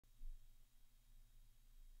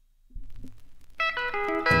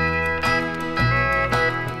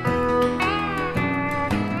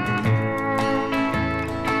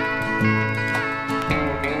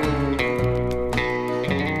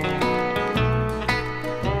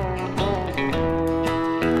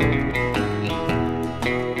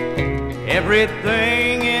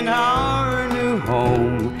Everything in our new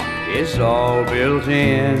home is all built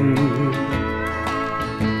in.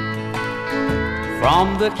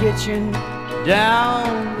 From the kitchen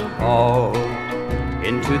down the hall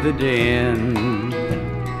into the den.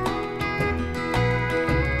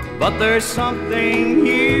 But there's something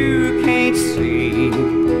you can't see,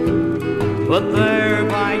 but there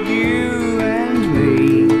by you and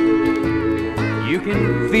me. You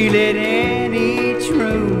can feel it in each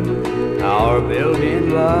room, our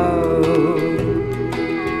built-in love.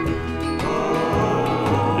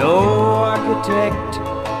 No architect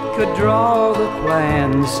could draw the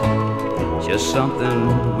plans, just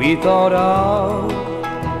something we thought of.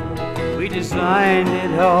 We designed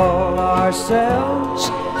it all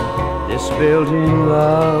ourselves, this built-in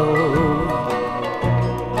love.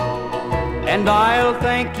 And I'll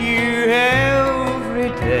thank you every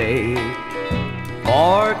day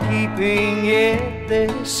for keeping it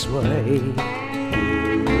this way.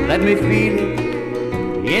 Let me feel it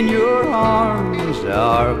in your arms,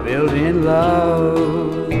 our built-in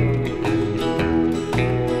love.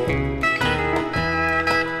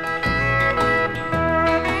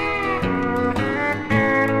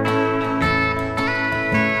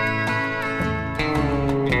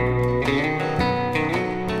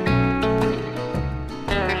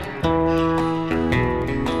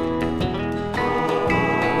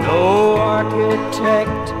 No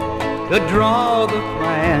architect could draw the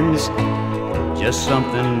plans, just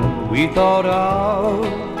something we thought of.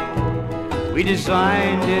 We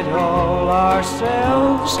designed it all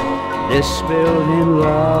ourselves, this built-in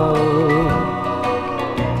love.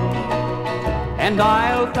 And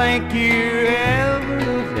I'll thank you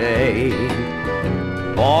every day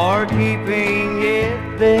for keeping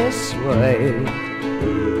it this way.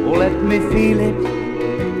 Oh, let me feel it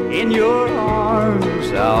in your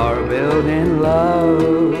arms, our built-in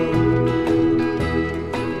love.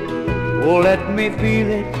 Oh, let me feel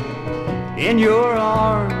it in your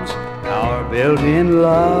arms, our built-in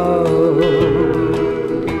love.